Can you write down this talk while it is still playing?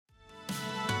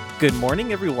Good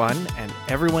morning, everyone, and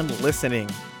everyone listening.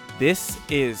 This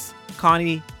is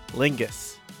Connie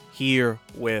Lingus here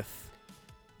with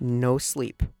No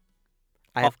sleep.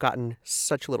 I have gotten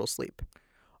such little sleep.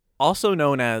 also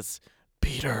known as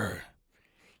Peter,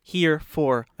 here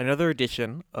for another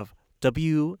edition of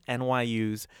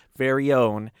WNYU's very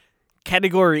own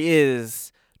category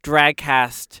is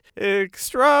Dragcast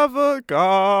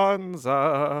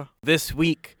Extravaganza. This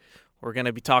week, we're going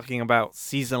to be talking about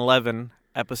Season 11,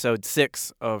 Episode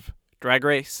 6 of Drag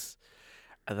Race.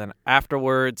 And then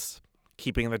afterwards,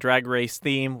 keeping the Drag Race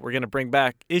theme, we're going to bring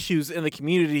back issues in the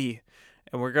community.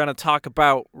 And we're going to talk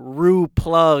about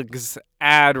RuPlug's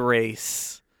ad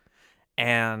race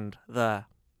and the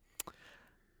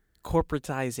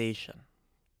corporatization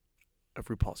of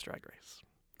RuPaul's Drag Race.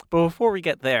 But before we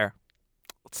get there,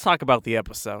 let's talk about the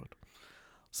episode.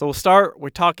 So we're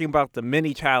talking about the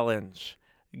mini challenge,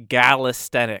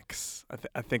 Galisthenics.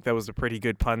 I think that was a pretty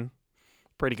good pun.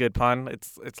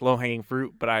 It's low-hanging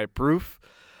fruit, but I approve.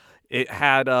 It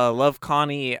had Love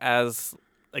Connie as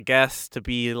a guest to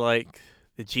be like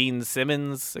the Gene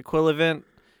Simmons equivalent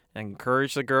and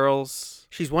encourage the girls.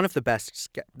 She's one of the best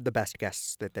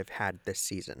guests that they've had this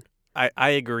season. I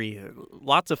agree.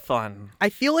 Lots of fun. I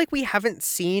feel like we haven't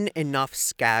seen enough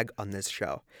Skag on this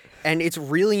show, and it's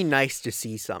really nice to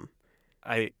see some.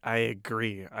 I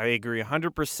agree.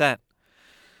 100%.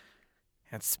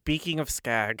 And speaking of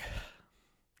Skag,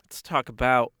 let's talk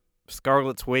about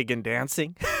Scarlett's wig and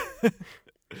dancing.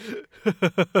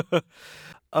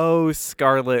 Oh,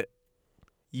 Scarlett,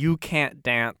 you can't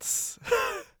dance.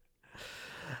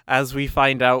 As we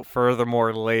find out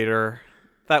furthermore later.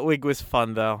 That wig was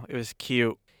fun, though. It was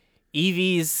cute.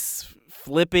 Evie's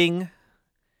flipping.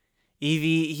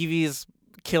 Evie's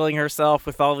killing herself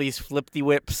with all these flippy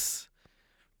whips.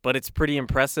 But it's pretty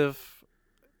impressive.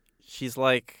 She's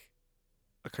like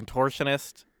a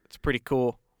contortionist. It's pretty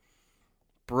cool.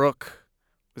 Brooke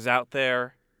was out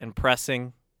there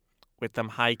impressing with them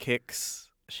high kicks.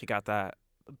 She got that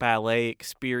ballet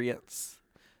experience.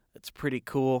 It's pretty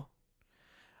cool.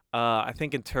 I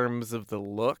think in terms of the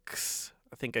looks,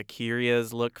 I think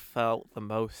Akira's look felt the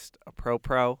most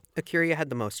pro. Akira had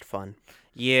the most fun.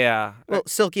 Yeah. Well,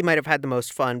 Silky might have had the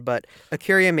most fun, but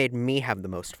Akira made me have the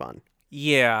most fun.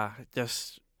 Yeah,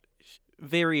 just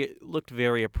looked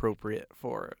very appropriate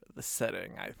for the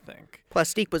setting, I think.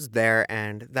 Plastique was there,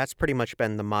 and that's pretty much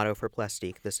been the motto for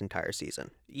Plastique this entire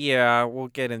season. Yeah, we'll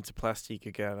get into Plastique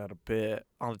again in a bit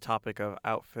on the topic of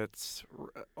outfits.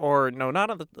 Or, no, not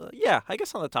on the... Yeah, I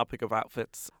guess on the topic of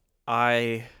outfits.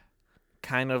 I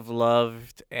kind of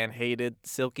loved and hated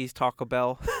Silky's Taco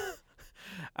Bell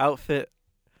outfit.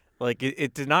 Like,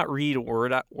 it did not read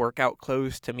workout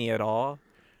clothes to me at all.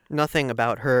 Nothing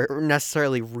about her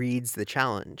necessarily reads the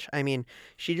challenge. I mean,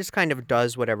 she just kind of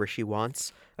does whatever she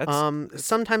wants.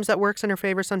 Sometimes that works in her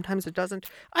favor, sometimes it doesn't.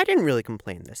 I didn't really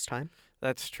complain this time.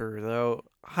 That's true, though.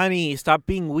 Honey, stop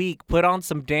being weak. Put on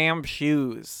some damn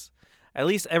shoes. At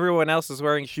least everyone else is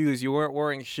wearing shoes. You weren't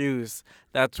wearing shoes.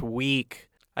 That's weak.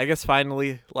 I guess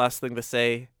finally, last thing to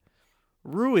say,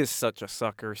 Ru is such a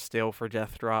sucker still for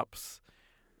death drops.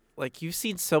 Like, you've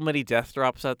seen so many death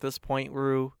drops at this point,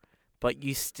 Ru, but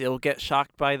you still get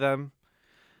shocked by them.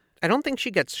 I don't think she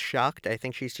gets shocked. I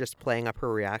think she's just playing up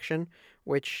her reaction,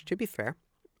 which, to be fair,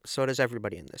 so does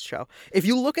everybody in this show. If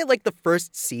you look at, like, the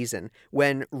first season,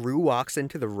 when Ru walks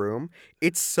into the room,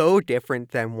 it's so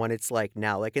different than when it's, like,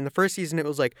 now. Like, in the first season, it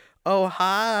was like, oh,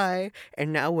 hi.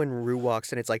 And now when Ru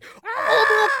walks in, it's like,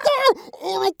 oh,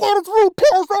 my God, it's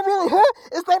RuPaul. Is that really her?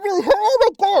 Is that really her? Oh, my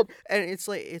God. And it's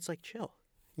like, chill.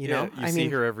 You know? You see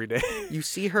her every day. You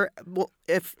see her, well,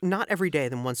 if not every day,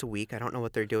 then once a week. I don't know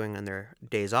what they're doing on their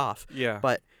days off. Yeah.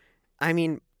 But, I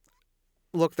mean,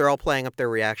 look, they're all playing up their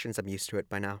reactions. I'm used to it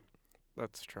by now.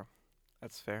 That's true.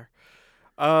 That's fair.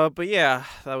 But yeah,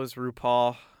 that was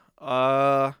RuPaul.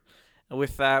 And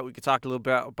with that, we could talk a little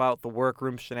bit about the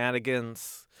workroom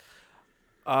shenanigans.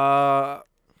 I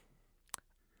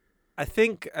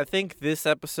think this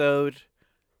episode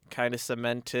kind of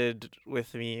cemented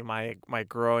with me my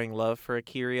growing love for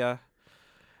Akira.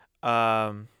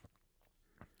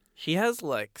 She has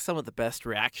like some of the best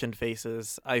reaction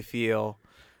faces, I feel.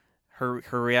 Her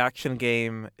reaction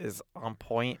game is on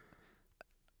point.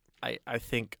 I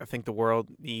think the world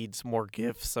needs more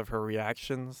gifs of her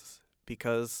reactions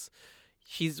because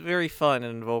she's very fun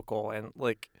and vocal, and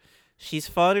like she's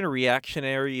fun and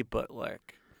reactionary, but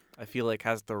like I feel like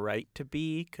has the right to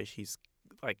be because she's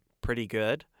like pretty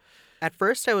good. At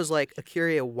first, I was like,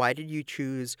 Akira, why did you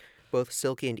choose both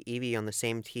Silky and Evie on the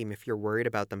same team if you're worried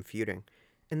about them feuding?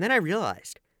 And then I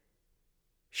realized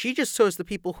she just chose the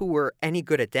people who were any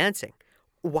good at dancing.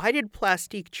 why did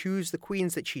Plastique choose the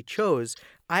queens that she chose?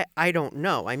 I don't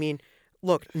know. I mean,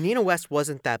 look, Nina West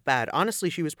wasn't that bad. Honestly,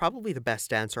 she was probably the best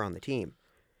dancer on the team.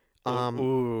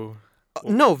 Ooh.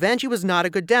 No, Vanjie was not a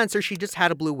good dancer. She just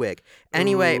had a blue wig.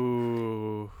 Anyway,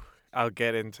 Ooh. I'll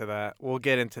get into that. We'll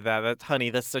get into that.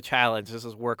 That's the challenge. This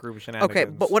is workroom shenanigans. okay,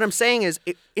 but what I'm saying is,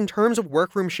 in terms of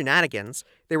workroom shenanigans,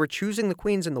 they were choosing the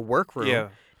queens in the workroom, Yeah.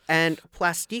 and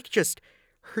Plastique just,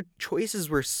 her choices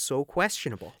were so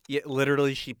questionable. Yeah,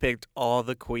 literally, she picked all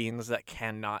the queens that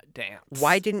cannot dance.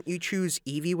 Why didn't you choose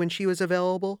Evie when she was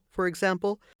available, for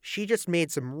example? She just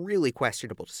made some really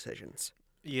questionable decisions.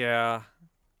 Yeah.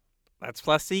 That's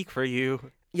Plastique for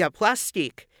you. Yeah,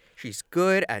 Plastique, she's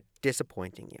good at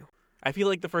disappointing you. I feel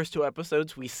like the first 2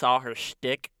 episodes, we saw her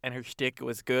shtick, and her shtick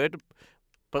was good,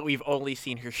 but we've only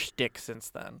seen her shtick since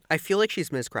then. I feel like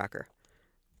she's Ms. Cracker.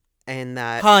 And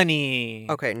that... Honey!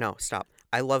 Okay, no, stop.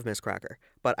 I love Ms. Cracker,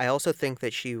 but I also think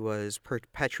that she was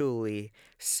perpetually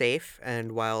safe,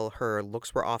 and while her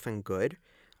looks were often good,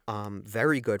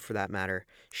 very good for that matter,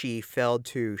 she failed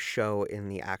to show in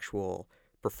the actual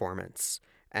performance.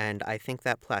 And I think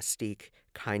that Plastique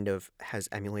kind of has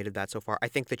emulated that so far. I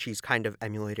think that she's kind of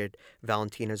emulated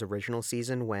Valentina's original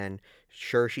season when,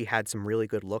 sure, she had some really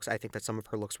good looks. I think that some of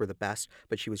her looks were the best,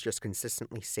 but she was just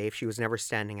consistently safe. She was never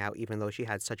standing out, even though she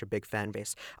had such a big fan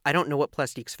base. I don't know what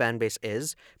Plastique's fan base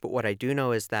is, but what I do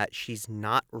know is that she's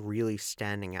not really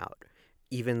standing out,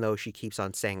 even though she keeps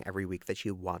on saying every week that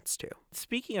she wants to.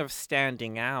 Speaking of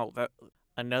standing out, that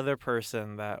another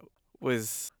person that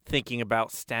was thinking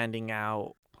about standing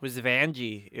out was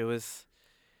Vanjie. It was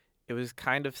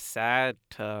kind of sad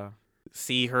to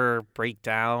see her break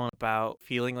down about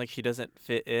feeling like she doesn't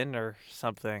fit in or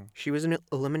something. She was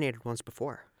eliminated once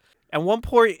before. At one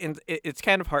point, it's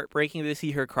kind of heartbreaking to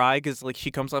see her cry because like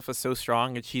she comes off as so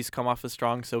strong and she's come off as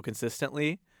strong so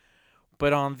consistently.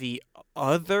 But on the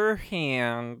other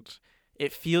hand,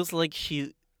 it feels like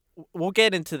we'll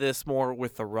get into this more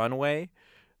with the runway,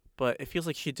 but it feels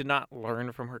like she did not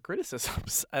learn from her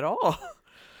criticisms at all.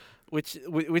 Which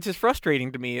is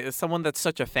frustrating to me as someone that's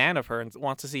such a fan of her and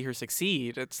wants to see her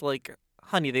succeed. It's like,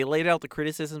 honey, they laid out the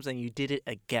criticisms and you did it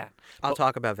again. I'll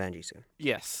talk about Vanjie soon.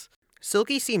 Yes.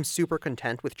 Silky seems super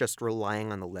content with just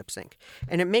relying on the lip sync.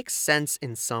 And it makes sense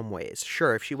in some ways.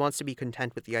 Sure, if she wants to be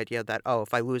content with the idea that, oh,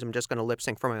 if I lose, I'm just going to lip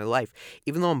sync for my life,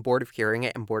 even though I'm bored of hearing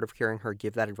it and bored of hearing her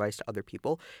give that advice to other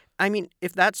people. I mean,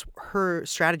 if that's her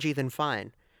strategy, then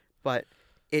fine. But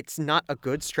it's not a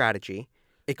good strategy.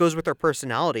 It goes with her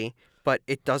personality, but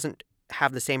it doesn't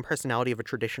have the same personality of a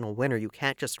traditional winner. You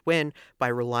can't just win by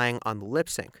relying on the lip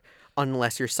sync,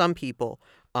 unless you're some people.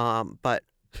 But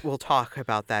we'll talk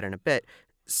about that in a bit.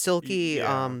 Silky,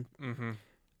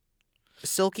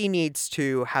 Silky needs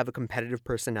to have a competitive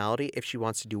personality if she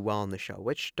wants to do well on the show,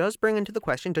 which does bring into the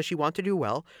question, does she want to do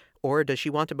well, or does she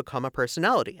want to become a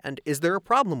personality? And is there a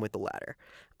problem with the latter?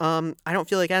 I don't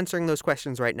feel like answering those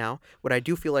questions right now. What I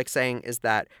do feel like saying is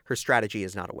that her strategy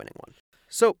is not a winning one.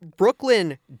 So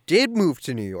Brooklyn did move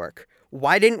to New York.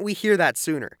 Why didn't we hear that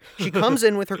sooner? She comes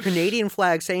in with her Canadian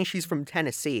flag saying she's from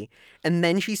Tennessee, and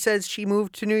then she says she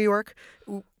moved to New York.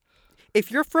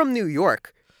 If you're from New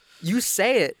York, you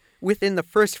say it within the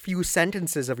first few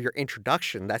sentences of your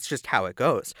introduction. That's just how it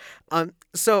goes.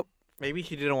 So maybe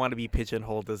she didn't want to be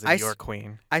pigeonholed as a New York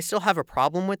queen. I still have a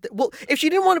problem with it. Well, if she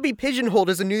didn't want to be pigeonholed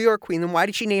as a New York queen, then why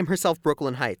did she name herself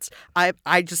Brooklyn Heights?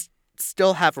 I just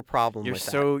still have a problem with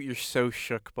that. You're so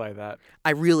shook by that.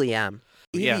 I really am.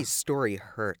 Yeah. Evie's story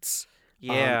hurts.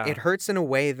 Yeah. It hurts in a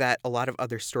way that a lot of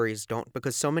other stories don't,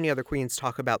 because so many other queens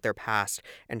talk about their past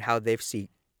and how they've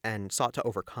sought to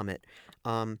overcome it.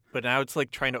 But now it's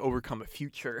like trying to overcome a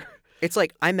future. It's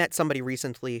like I met somebody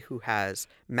recently who has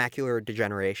macular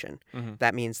degeneration. Mm-hmm.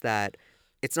 That means that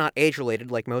it's not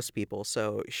age-related like most people,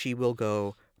 so she will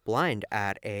go blind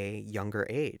at a younger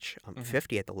age,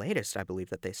 50 at the latest, I believe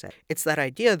that they say. It's that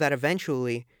idea that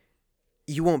eventually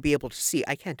you won't be able to see.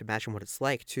 I can't imagine what it's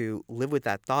like to live with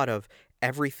that thought of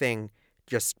everything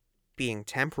just being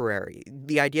temporary.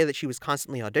 The idea that she was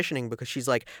constantly auditioning because she's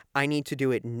like, I need to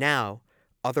do it now,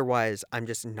 otherwise I'm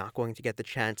just not going to get the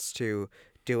chance to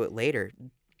do it later.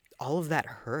 All of that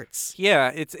hurts. Yeah,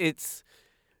 it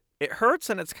hurts,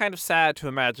 and it's kind of sad to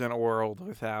imagine a world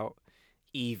without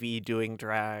Evie doing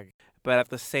drag. But at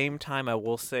the same time, I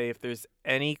will say if there's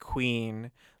any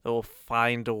queen that will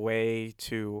find a way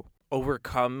to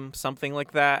overcome something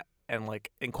like that and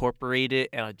like incorporate it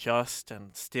and adjust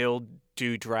and still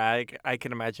do drag, I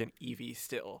can imagine Evie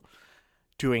still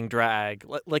doing drag.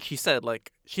 Like she said,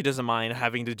 like she doesn't mind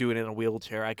having to do it in a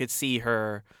wheelchair. I could see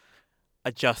her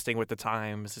adjusting with the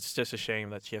times. It's just a shame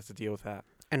that she has to deal with that.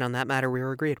 And on that matter, we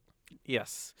were agreed.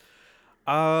 Yes.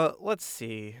 Let's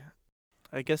see.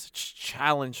 I guess it's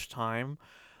challenge time.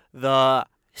 The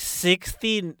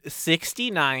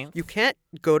 69th. You can't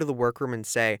go to the workroom and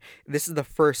say, this is the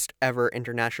first ever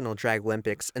International Drag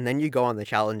Olympics, and then you go on the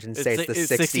challenge and say it's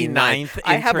the 69th.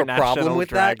 I have a problem with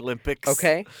Drag that. Olympics.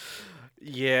 Okay?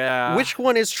 Yeah. Which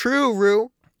one is true,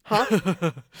 Rue?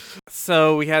 Huh?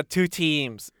 So we had two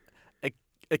teams.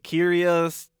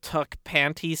 Akira's Tuck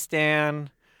Panty Stan.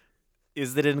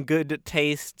 Is it in good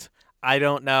taste? I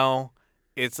don't know.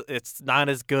 It's not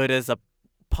as good as a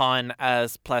pun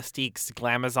as Plastique's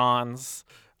Glamazons.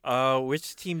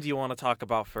 Which team do you want to talk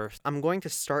about first? I'm going to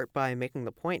start by making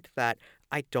the point that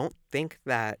I don't think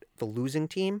that the losing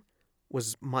team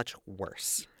was much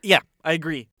worse. Yeah, I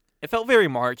agree. It felt very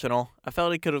marginal. I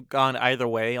felt it could have gone either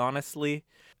way, honestly.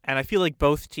 And I feel like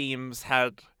both teams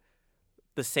had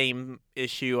the same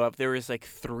issue of there was like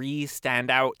 3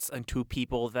 standouts and 2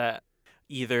 people that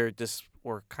either just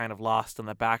were kind of lost in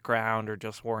the background or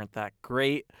just weren't that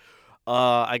great.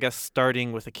 I guess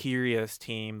starting with Akira's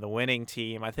team, the winning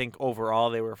team, I think overall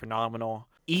they were phenomenal.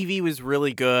 Evie was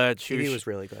really good. Evie was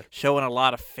really good. Showing a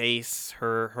lot of face.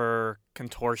 Her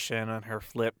contortion and her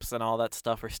flips and all that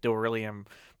stuff are still really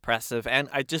impressive. And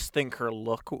I just think her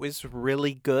look was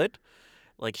really good.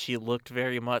 Like, she looked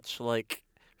very much like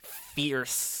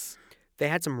fierce. They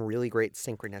had some really great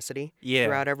synchronicity Yeah.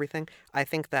 throughout everything. I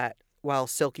think that while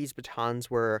Silky's batons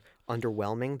were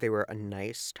underwhelming, they were a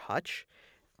nice touch.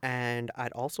 And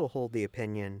I'd also hold the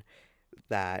opinion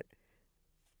that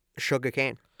Sugar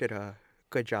Cane did a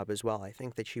good job as well. I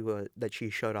think that she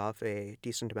showed off a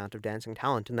decent amount of dancing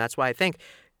talent, and that's why I think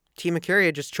Team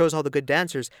Akira just chose all the good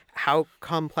dancers. How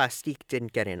come Plastique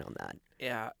didn't get in on that?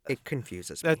 Yeah. It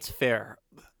confuses me. That's fair.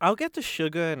 I'll get to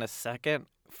Suga in a second.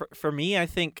 For me, I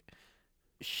think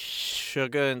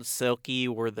Suga and Silky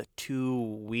were the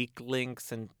 2 weak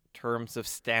links in terms of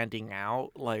standing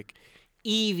out. Like,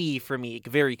 Evie, for me,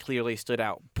 very clearly stood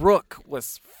out. Brooke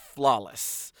was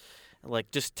flawless.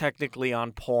 Like, just technically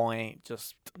on point,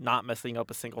 just not messing up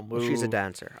a single move. Well, she's a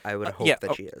dancer. I would hope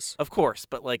that she is. Of course,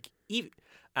 but like, Evie,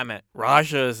 I meant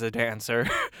Raja is a dancer,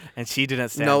 and she didn't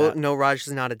stand out. No, Raj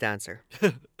is not a dancer.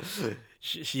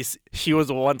 She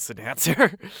was once a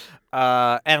dancer.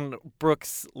 And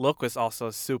Brooke's look was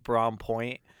also super on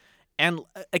point. And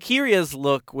Akira's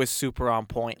look was super on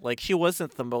point. Like, she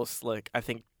wasn't the most, like, I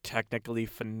think, technically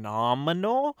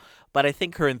phenomenal, but I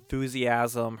think her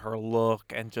enthusiasm, her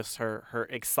look, and just her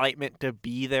excitement to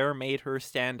be there made her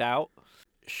stand out.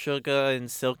 Suga and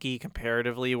Silky,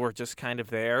 comparatively, were just kind of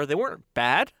there. They weren't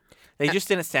bad. They just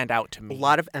didn't stand out to me. A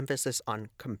lot of emphasis on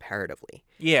comparatively.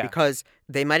 Yeah. Because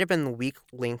they might have been the weak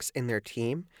links in their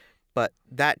team, but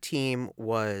that team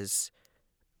was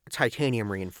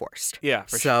titanium reinforced. Yeah,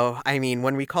 for sure. So, I mean,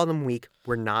 when we call them weak,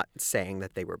 we're not saying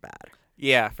that they were bad.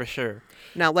 Yeah, for sure.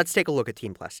 Now, let's take a look at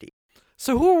Team Plastique.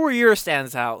 So who were your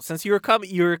standouts? Since you were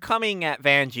coming at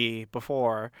Vanjie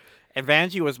before, and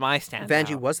Vanjie was my standout.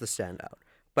 Vanjie was the standout,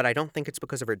 but I don't think it's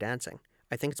because of her dancing.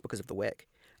 I think it's because of the wig.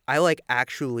 I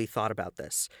actually thought about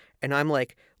this, and I'm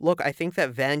like, look, I think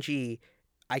that Vanjie,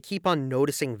 I keep on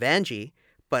noticing Vanjie,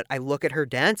 but I look at her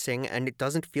dancing and it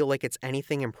doesn't feel like it's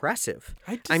anything impressive.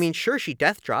 I mean, sure, she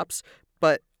death drops,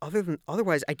 but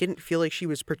otherwise, I didn't feel like she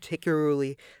was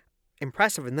particularly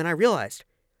impressive. And then I realized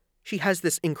she has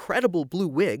this incredible blue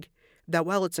wig that,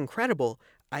 while it's incredible,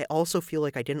 I also feel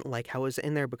like I didn't like how it was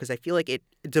in there because I feel like it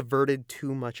diverted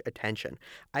too much attention.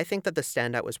 I think that the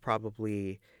standout was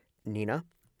probably Nina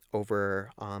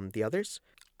over the others.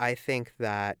 I think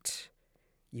that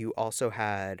you also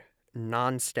had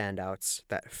non-standouts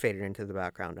that faded into the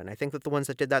background, and I think that the ones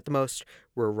that did that the most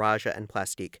were Raja and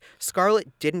Plastique.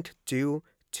 Scarlet didn't do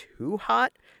too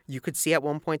hot. You could see at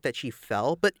one point that she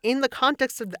fell, but in the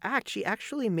context of the act, she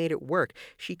actually made it work.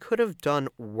 She could have done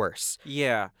worse.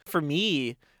 Yeah. For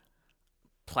me,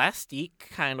 Plastique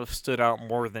kind of stood out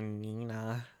more than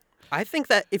Nina. I think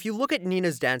that if you look at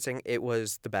Nina's dancing, it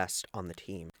was the best on the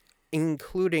team,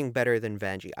 including better than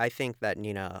Vanjie. I think that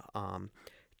Nina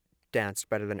danced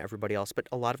better than everybody else, but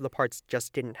a lot of the parts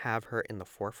just didn't have her in the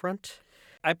forefront.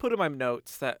 I put in my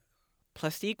notes that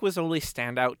Plastique was only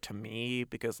standout to me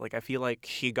because, like, I feel like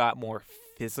she got more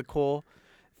physical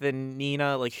than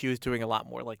Nina. Like, she was doing a lot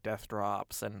more, like, death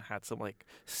drops and had some, like,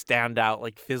 standout,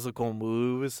 like, physical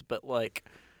moves. But, like,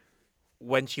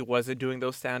 when she wasn't doing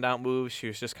those standout moves, she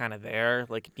was just kind of there.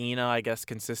 Like, Nina, I guess,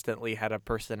 consistently had a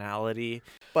personality.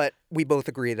 But we both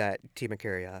agree that Team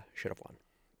Akira should have won.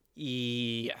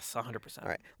 Yes, 100%. All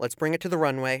right, let's bring it to the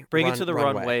runway. Bring it to the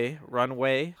runway.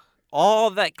 Runway. All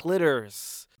that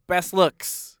glitters. Best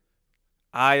looks.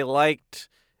 I liked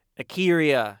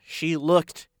Akira. She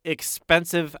looked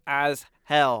expensive as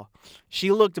Hell, she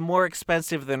looked more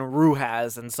expensive than Rue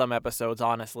has in some episodes,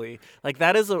 honestly. Like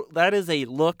that is a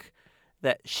look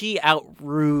that she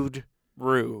out-Rued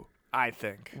Rue, I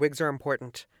think. Wigs are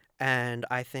important, and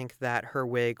I think that her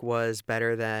wig was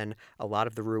better than a lot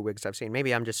of the Rue wigs I've seen.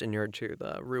 Maybe I'm just inured to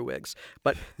the Rue wigs,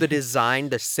 but the design,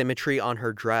 the symmetry on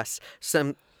her dress,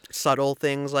 some subtle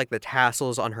things like the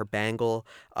tassels on her bangle,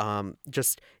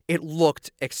 just it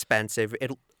looked expensive.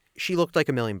 She looked like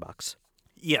 $1,000,000.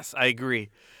 Yes, I agree.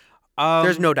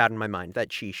 There's no doubt in my mind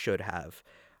that she should have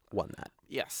won that.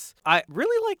 Yes. I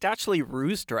really liked actually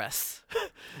Rue's dress.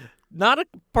 Not a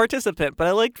participant, but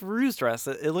I liked Rue's dress.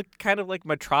 It looked kind of like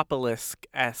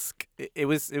Metropolis-esque.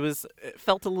 It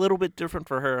felt a little bit different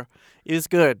for her. It was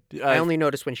good. I only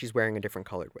noticed when she's wearing a different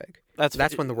colored wig.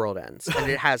 That's when the world ends, and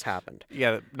it has happened.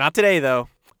 Yeah, not today though.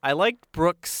 I liked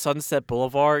Brooke's Sunset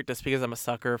Boulevard just because I'm a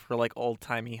sucker for like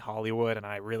old-timey Hollywood, and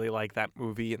I really like that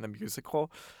movie and the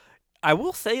musical. I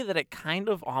will say that it kind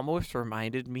of almost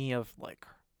reminded me of like,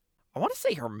 I want to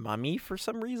say her mummy for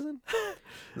some reason.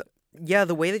 Yeah,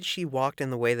 the way that she walked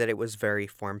and the way that it was very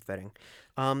form-fitting.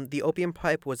 The opium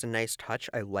pipe was a nice touch.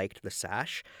 I liked the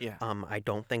sash. Yeah. I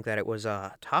don't think that it was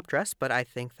a top dress, but I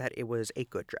think that it was a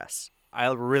good dress. I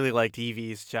really liked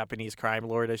Evie's Japanese crime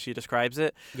lord, as she describes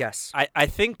it. Yes. I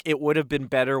think it would have been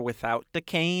better without the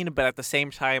cane, but at the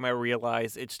same time, I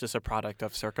realize it's just a product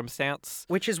of circumstance.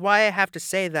 Which is why I have to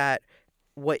say that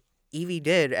what Evie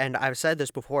did, and I've said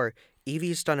this before,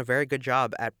 Evie's done a very good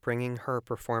job at bringing her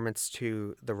performance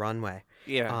to the runway.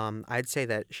 Yeah. I'd say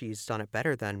that she's done it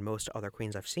better than most other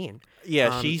queens I've seen.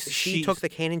 Yeah, she took the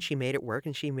cane and she made it work,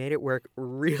 and she made it work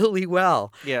really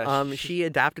well. Yeah. She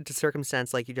adapted to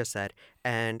circumstance, like you just said,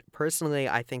 and personally,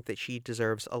 I think that she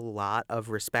deserves a lot of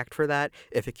respect for that.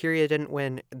 If Akira didn't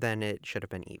win, then it should have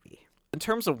been Evie. In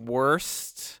terms of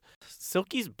worst,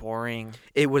 Silky's boring.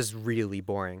 It was really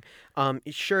boring.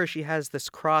 Sure, she has this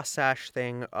cross sash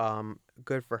thing,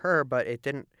 good for her, but it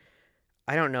didn't.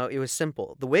 I don't know. It was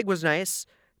simple. The wig was nice.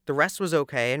 The rest was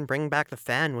okay, and bringing back the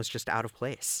fan was just out of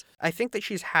place. I think that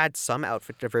she's had some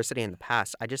outfit diversity in the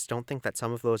past. I just don't think that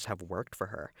some of those have worked for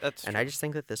her. That's and true. I just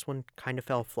think that this one kind of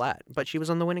fell flat. But she was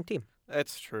on the winning team.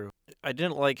 That's true. I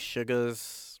didn't like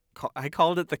Suga's. I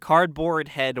called it the cardboard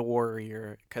head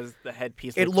warrior because the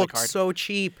headpiece. It looked like so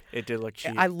cheap. It did look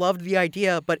cheap. I loved the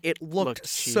idea, but it looked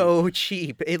so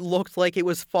cheap. It looked like it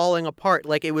was falling apart,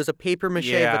 like it was a paper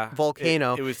mache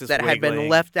volcano it was just that had been wiggling.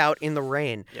 left out in the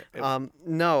rain. Yeah,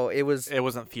 No, it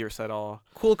wasn't fierce at all.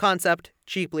 Cool concept,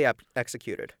 cheaply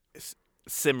executed.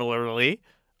 Similarly,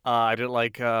 I didn't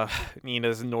like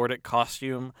Nina's Nordic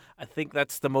costume. I think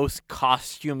that's the most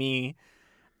costumey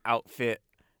outfit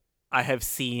I have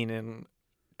seen in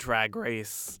Drag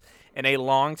Race in a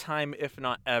long time, if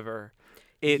not ever.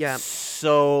 It's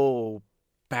so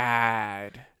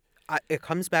bad. It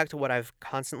comes back to what I've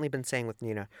constantly been saying with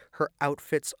Nina. Her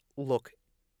outfits look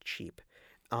cheap.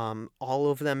 All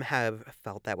of them have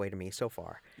felt that way to me so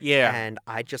far. Yeah. And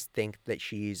I just think that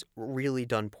she's really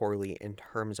done poorly in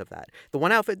terms of that. The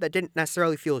one outfit that didn't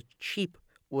necessarily feel cheap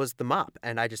was the mop,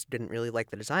 and I just didn't really like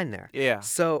the design there. Yeah.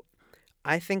 So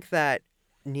I think that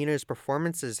Nina's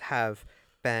performances have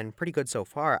been pretty good so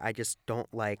far. I just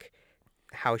don't like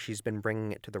how she's been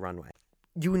bringing it to the runway.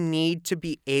 You need to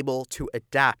be able to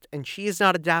adapt, and she is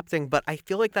not adapting, but I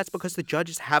feel like that's because the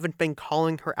judges haven't been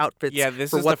calling her outfits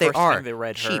this for is what the they first are. time they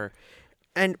read cheap. her.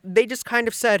 And they just kind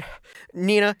of said,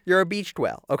 Nina, you're a beached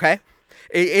whale, okay?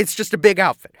 It's just a big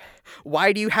outfit.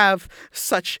 Why do you have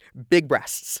such big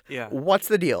breasts? Yeah. What's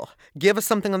the deal? Give us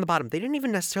something on the bottom. They didn't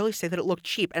even necessarily say that it looked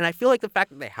cheap. And I feel like the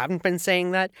fact that they haven't been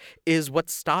saying that is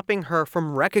what's stopping her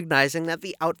from recognizing that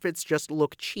the outfits just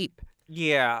look cheap.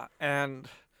 Yeah, and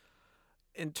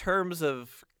in terms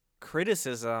of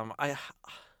criticism, I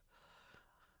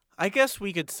guess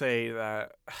we could say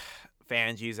that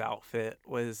Vanjie's outfit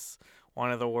was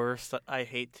one of the worst. I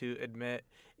hate to admit.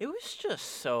 It was just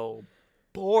so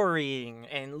boring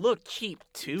and looked cheap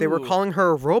too. They were calling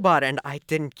her a robot, and I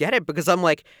didn't get it because I'm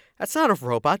like, that's not a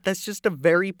robot. That's just a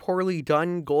very poorly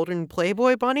done golden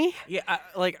Playboy bunny. Yeah,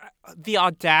 the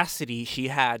audacity she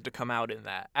had to come out in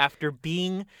that after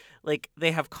being like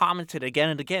they have commented again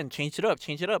and again, change it up,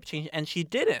 and she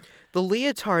didn't. The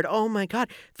leotard, oh my god,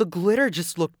 the glitter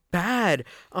just looked bad.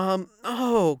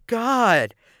 Oh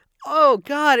god,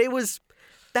 it was.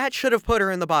 That should have put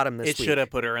her in the bottom this week. It should have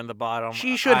put her in the bottom.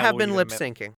 She should have been lip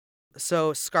syncing.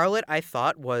 So Scarlett, I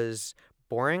thought, was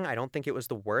boring. I don't think it was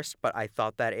the worst, but I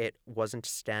thought that it wasn't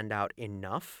stand out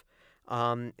enough.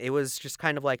 It was just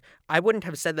kind of like, I wouldn't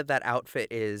have said that outfit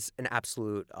is an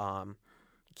absolute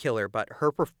killer, but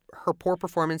her poor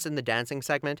performance in the dancing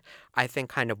segment, I think,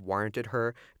 kind of warranted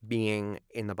her being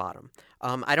in the bottom.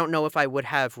 I don't know if I would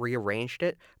have rearranged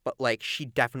it, but like she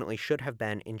definitely should have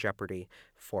been in jeopardy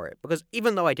for it, because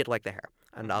even though I did like the hair,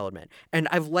 and I'll admit, and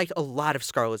I've liked a lot of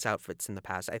Scarlett's outfits in the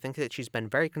past. I think that she's been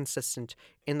very consistent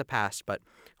in the past, but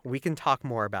we can talk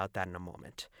more about that in a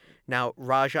moment. Now,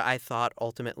 Raja, I thought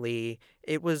ultimately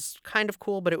it was kind of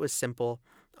cool, but it was simple.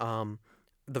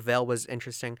 The veil was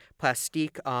interesting.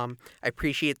 Plastique, I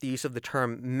appreciate the use of the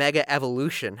term mega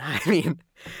evolution. I mean,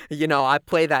 I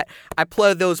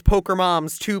play those poker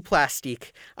moms to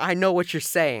Plastique. I know what you're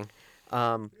saying.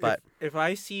 But if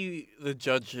I see the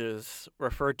judges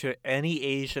refer to any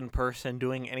Asian person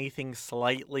doing anything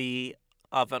slightly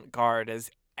avant-garde as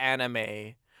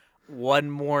anime one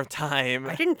more time.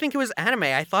 I didn't think it was anime.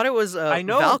 I thought it was I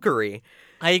know. Valkyrie.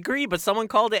 I agree, but someone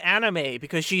called it anime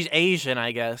because she's Asian,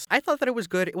 I guess. I thought that it was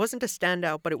good. It wasn't a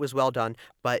standout, but it was well done.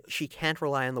 But she can't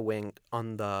rely on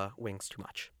the wings too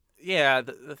much. Yeah,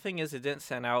 the thing is, it didn't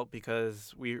stand out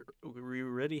because we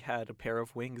already had a pair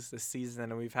of wings this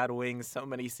season, and we've had wings so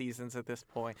many seasons at this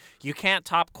point. You can't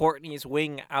top Courtney's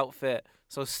wing outfit,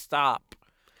 so stop.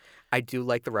 I do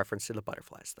like the reference to the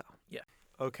butterflies, though. Yeah.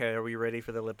 Okay, are we ready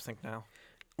for the lip sync now?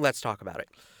 Let's talk about it.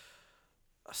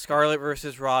 Scarlett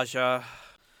versus Raja.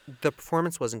 The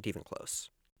performance wasn't even close.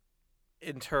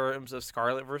 In terms of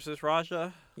Scarlett versus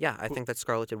Raja? Yeah, I think that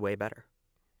Scarlett did way better.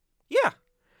 Yeah.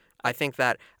 I think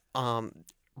that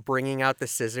bringing out the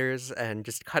scissors and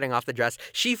just cutting off the dress,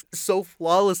 she so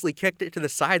flawlessly kicked it to the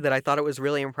side that I thought it was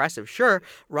really impressive. Sure,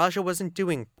 Raja wasn't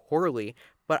doing poorly,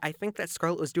 but I think that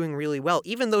Scarlett was doing really well.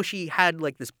 Even though she had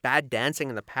like this bad dancing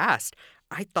in the past,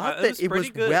 I thought that it was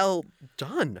good. Well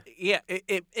done. Yeah,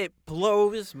 it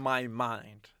blows my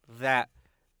mind that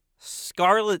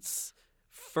Scarlett's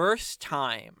first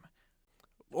time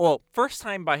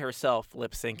by herself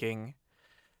lip syncing.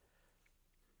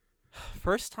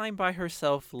 First time by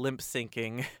herself lip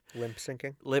syncing. Limp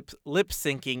syncing? Lip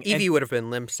syncing. Evie would have been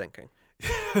limp syncing.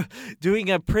 Doing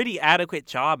a pretty adequate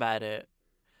job at it.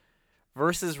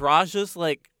 Versus Raja's,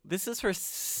 this is her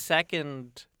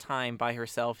second time by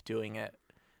herself doing it.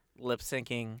 Lip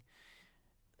syncing.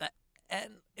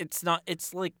 And it's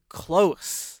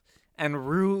close. And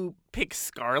Rue picks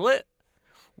Scarlett?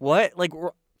 What?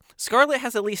 Scarlett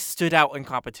has at least stood out in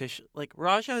competition.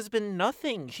 Raja has been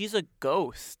nothing. She's a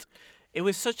ghost. It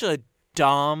was such a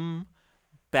dumb,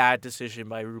 bad decision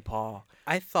by RuPaul.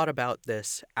 I thought about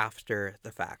this after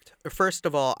the fact. First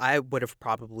of all, I would have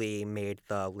probably made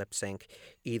the lip sync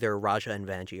either Raja and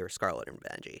Vanjie or Scarlett and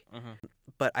Vanjie. Mm-hmm.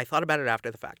 But I thought about it after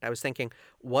the fact. I was thinking,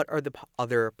 what are the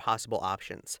other possible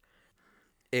options?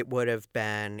 It would have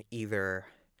been either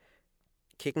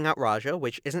kicking out Raja,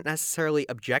 which isn't necessarily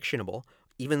objectionable,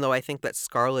 even though I think that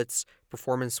Scarlett's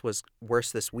performance was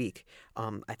worse this week.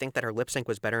 I think that her lip sync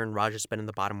was better and Raja's been in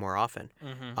the bottom more often.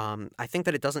 Mm-hmm. I think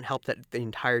that it doesn't help that the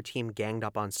entire team ganged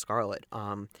up on Scarlett,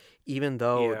 even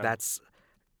though that's...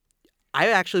 I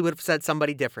actually would have said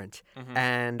somebody different, Mm-hmm.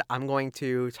 and I'm going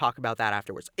to talk about that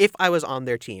afterwards. If I was on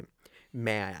their team,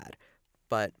 may I add.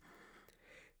 But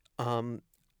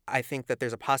I think that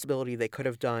there's a possibility they could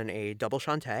have done a double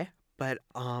Shantae, but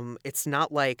it's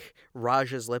not like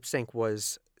Raja's lip sync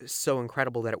was so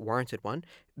incredible that it warranted one.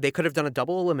 They could have done a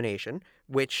double elimination,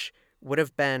 which would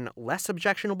have been less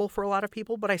objectionable for a lot of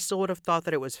people, but I still would have thought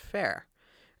that it was fair.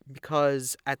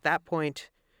 Because at that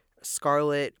point,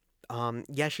 Scarlett,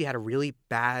 she had a really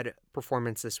bad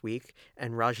performance this week,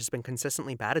 and Raja's been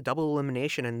consistently bad. A double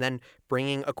elimination and then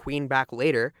bringing a queen back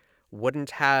later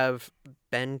wouldn't have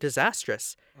been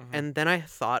disastrous. Mm-hmm. And then I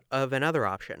thought of another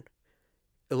option.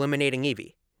 Eliminating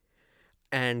Evie.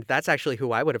 And that's actually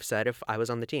who I would have said if I was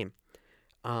on the team.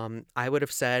 I would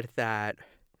have said that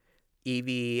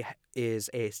Evie is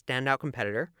a standout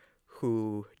competitor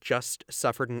who just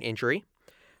suffered an injury,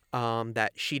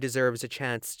 that she deserves a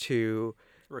chance to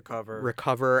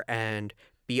recover and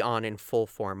be on in full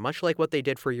form, much like what they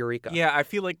did for Eureka. Yeah, I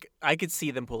feel like I could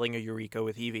see them pulling a Eureka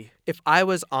with Evie. If I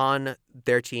was on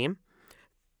their team,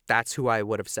 that's who I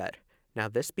would have said. Now,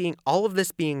 all of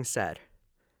this being said,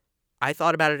 I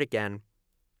thought about it again,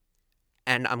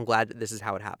 and I'm glad that this is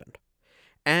how it happened.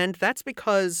 And that's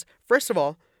because, first of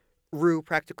all, Rue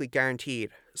practically guaranteed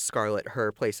Scarlett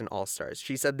her place in All-Stars.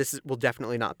 She said will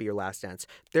definitely not be your last dance.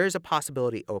 There's a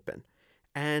possibility open.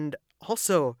 And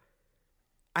also,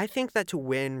 I think that to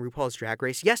win RuPaul's Drag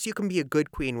Race, yes, you can be a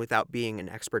good queen without being an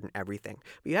expert in everything,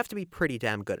 but you have to be pretty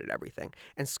damn good at everything.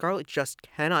 And Scarlett just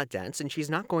cannot dance, and she's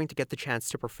not going to get the chance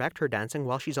to perfect her dancing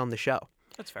while she's on the show.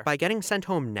 That's fair. By getting sent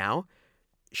home now,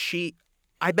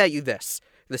 I bet you this,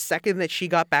 the second that she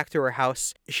got back to her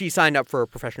house, she signed up for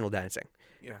professional dancing.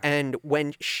 Yeah. And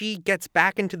when she gets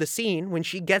back into the scene, when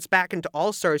she gets back into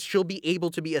All Stars, she'll be able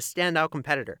to be a standout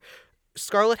competitor.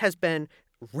 Scarlett has been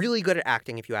really good at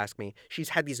acting, if you ask me. She's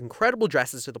had these incredible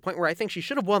dresses to the point where I think she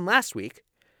should have won last week.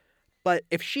 But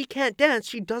if she can't dance,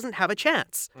 she doesn't have a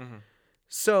chance. Mm-hmm.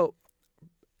 So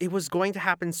it was going to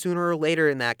happen sooner or later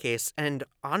in that case. And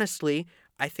honestly,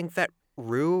 I think that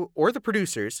Rue or the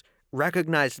producers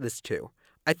recognized this too.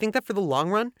 I think that for the long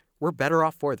run, we're better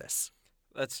off for this.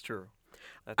 That's true.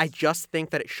 I just think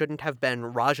that it shouldn't have been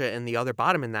Raja and the other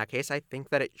bottom in that case. I think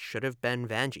that it should have been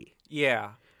Vanjie.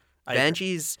 Yeah. I agree.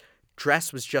 Vanjie's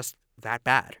dress was just that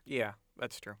bad. Yeah,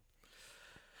 that's true.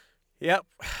 Yep.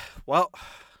 Well,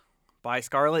 by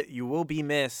Scarlett, you will be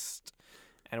missed.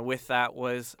 And with that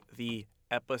was the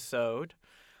episode.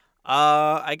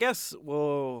 I guess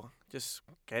we'll just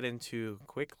get into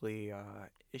quickly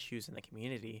issues in the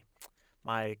community.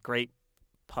 My great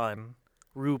pun,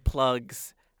 Rue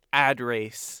plugs ad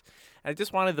race. And I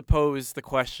just wanted to pose the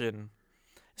question,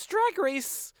 is Drag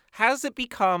Race, has it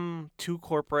become too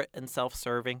corporate and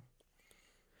self-serving?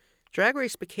 Drag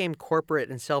Race became corporate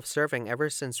and self-serving ever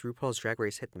since RuPaul's Drag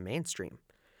Race hit the mainstream.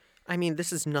 I mean,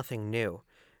 this is nothing new.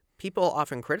 People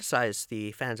often criticize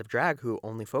the fans of drag who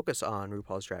only focus on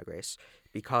RuPaul's Drag Race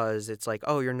because it's like,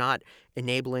 oh, you're not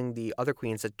enabling the other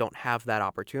queens that don't have that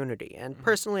opportunity. And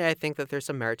personally, I think that there's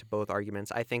some merit to both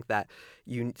arguments. I think that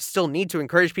you still need to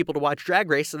encourage people to watch Drag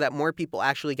Race so that more people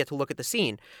actually get to look at the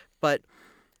scene. But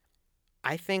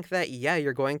I think that, yeah,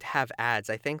 you're going to have ads.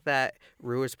 I think that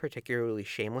Rue is particularly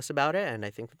shameless about it, and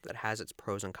I think that has its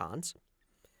pros and cons.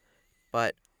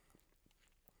 But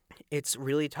it's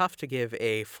really tough to give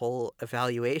a full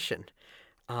evaluation.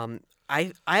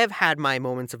 I have had my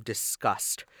moments of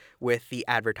disgust with the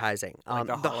advertising. Like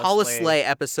the the Hollis Hollis Slay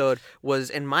episode was,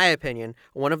 in my opinion,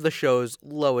 one of the show's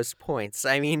lowest points.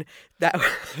 I mean, that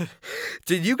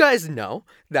did you guys know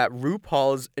that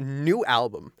RuPaul's new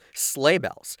album, Slay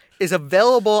Bells, is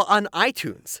available on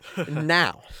iTunes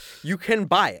now? You can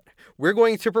buy it. We're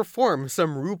going to perform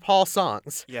some RuPaul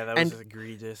songs. Yeah, that was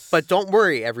egregious. But don't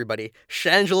worry, everybody.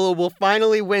 Shangela will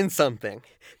finally win something.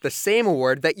 The same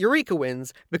award that Eureka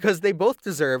wins because they both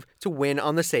deserve to win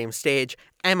on the same stage.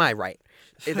 Am I right?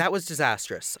 That was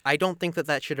disastrous. I don't think that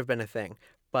that should have been a thing.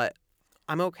 But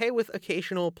I'm okay with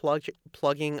occasional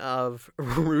plugging of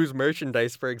Rue's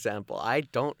merchandise, for example. I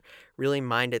don't really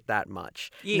mind it that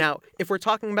much. Yeah. Now, if we're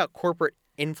talking about corporate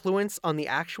influence on the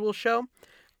actual show,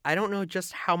 I don't know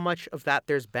just how much of that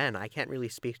there's been. I can't really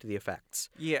speak to the effects.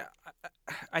 Yeah,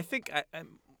 I think I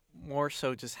more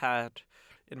so just had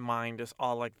in mind just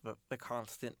all like the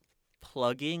constant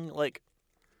plugging. Like,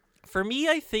 for me,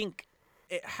 I think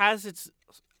it has its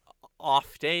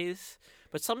off days,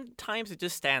 but sometimes it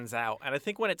just stands out. And I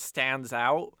think when it stands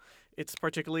out, it's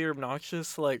particularly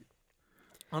obnoxious. Like,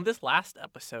 on this last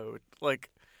episode,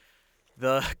 like,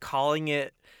 the calling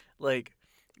it, like,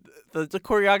 the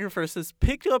choreographer says,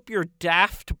 pick up your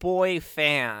Daft Boy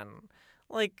fan.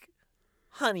 Like,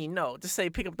 honey, no, just say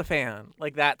pick up the fan.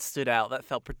 Like, that stood out. That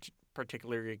felt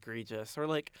particularly egregious. Or,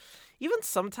 like, even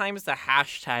sometimes the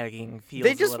hashtagging feels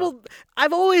They just will.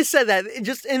 I've always said that,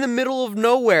 just in the middle of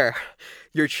nowhere.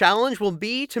 Your challenge will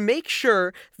be to make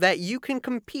sure that you can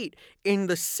compete in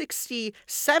the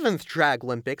 67th Drag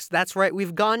Olympics. That's right,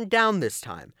 we've gone down this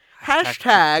time.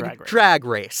 Hashtag drag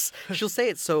race. She'll say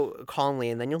it so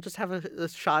calmly, and then you'll just have a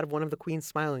shot of one of the queens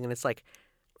smiling, and it's like,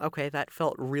 okay, that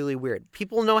felt really weird.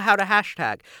 People know how to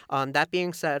hashtag. That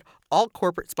being said, all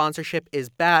corporate sponsorship is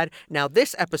bad. Now,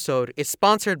 this episode is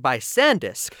sponsored by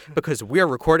SanDisk because we're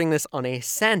recording this on a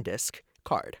SanDisk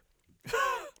card.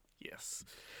 Yes.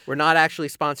 We're not actually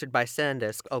sponsored by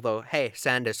SanDisk, although, hey,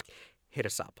 SanDisk, hit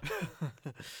us up.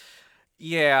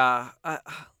 Yeah.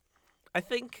 I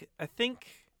think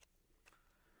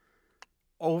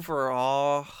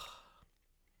overall,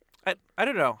 I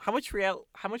don't know. How much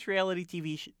reality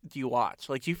TV do you watch?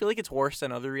 Like, do you feel like it's worse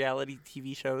than other reality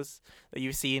TV shows that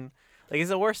you've seen? Like,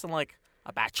 is it worse than, like,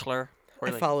 A Bachelor? Or,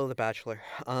 I follow The Bachelor.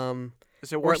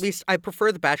 Is it Or worse? at least I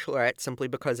prefer The Bachelorette simply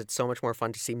because it's so much more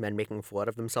fun to see men making a fool out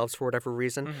of themselves for whatever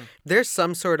reason. Mm-hmm. There's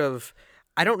some sort of,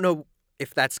 I don't know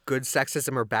if that's good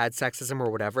sexism or bad sexism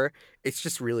or whatever. It's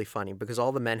just really funny because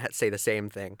all the men say the same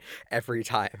thing every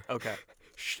time. Okay.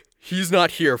 He's not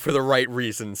here for the right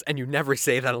reasons, and you never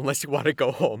say that unless you want to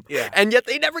go home. Yeah. And yet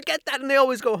they never get that, and they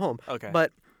always go home. Okay.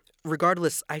 But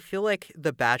regardless, I feel like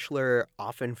The Bachelor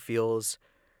often feels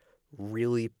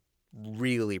really,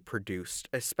 really produced,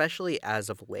 especially as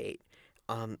of late.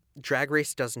 Drag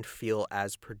Race doesn't feel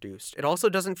as produced. It also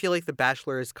doesn't feel like The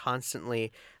Bachelor is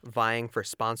constantly vying for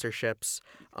sponsorships.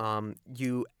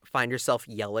 You find yourself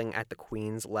yelling at the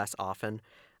queens less often.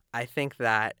 I think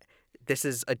that this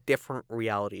is a different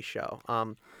reality show.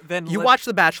 Then You watch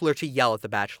The Bachelor to yell at The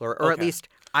Bachelor, or at Okay. least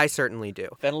I certainly do.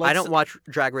 Then I let's don't watch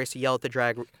Drag Race to yell at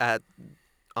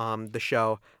the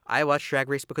show. I watch Drag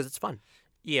Race because it's fun.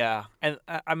 Yeah, and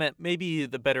I meant maybe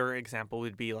the better example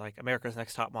would be like America's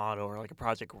Next Top Model or like a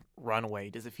Project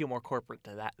Runway. Does it feel more corporate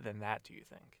than that? Do you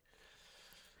think?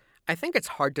 I think it's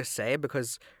hard to say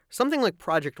because something like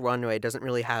Project Runway doesn't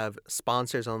really have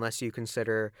sponsors unless you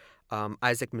consider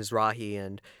Isaac Mizrahi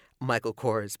and Michael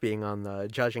Kors being on the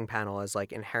judging panel as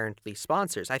like inherently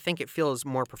sponsors. I think it feels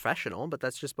more professional, but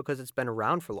that's just because it's been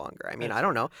around for longer. I mean, I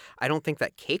don't know. I don't think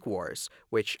that Cake Wars,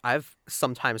 which I've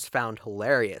sometimes found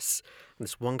hilarious,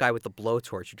 this one guy with the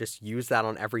blowtorch who just used that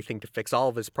on everything to fix all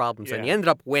of his problems, and he Yeah. ended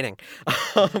up winning.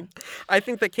 I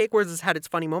think that Cake Wars has had its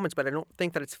funny moments, but I don't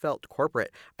think that it's felt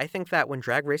corporate. I think that when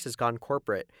Drag Race has gone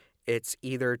corporate, it's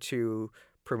either to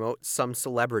promote some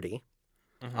celebrity,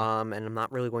 Mhm. and I'm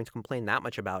not really going to complain that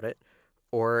much about it,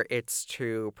 or it's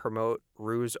to promote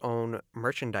Rue's own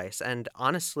merchandise. And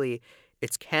honestly,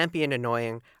 it's campy and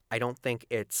annoying. I don't think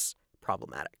it's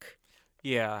problematic.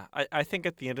 Yeah, I think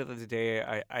at the end of the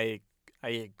day, I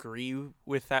agree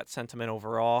with that sentiment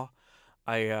overall.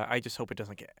 I just hope it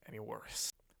doesn't get any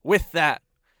worse. With that,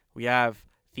 we have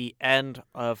the end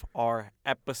of our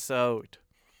episode.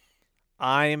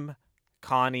 I'm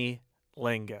Connie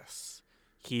Lingus,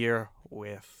 here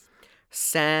with,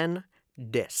 San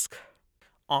Disc.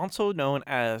 also known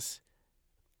as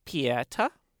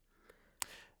Pieta.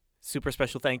 Super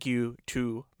special thank you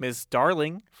to Ms.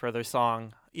 Darling for their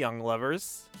song Young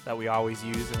Lovers that we always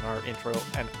use in our intro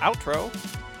and outro.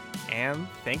 And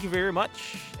thank you very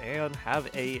much, and have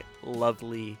a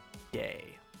lovely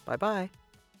day. Bye bye.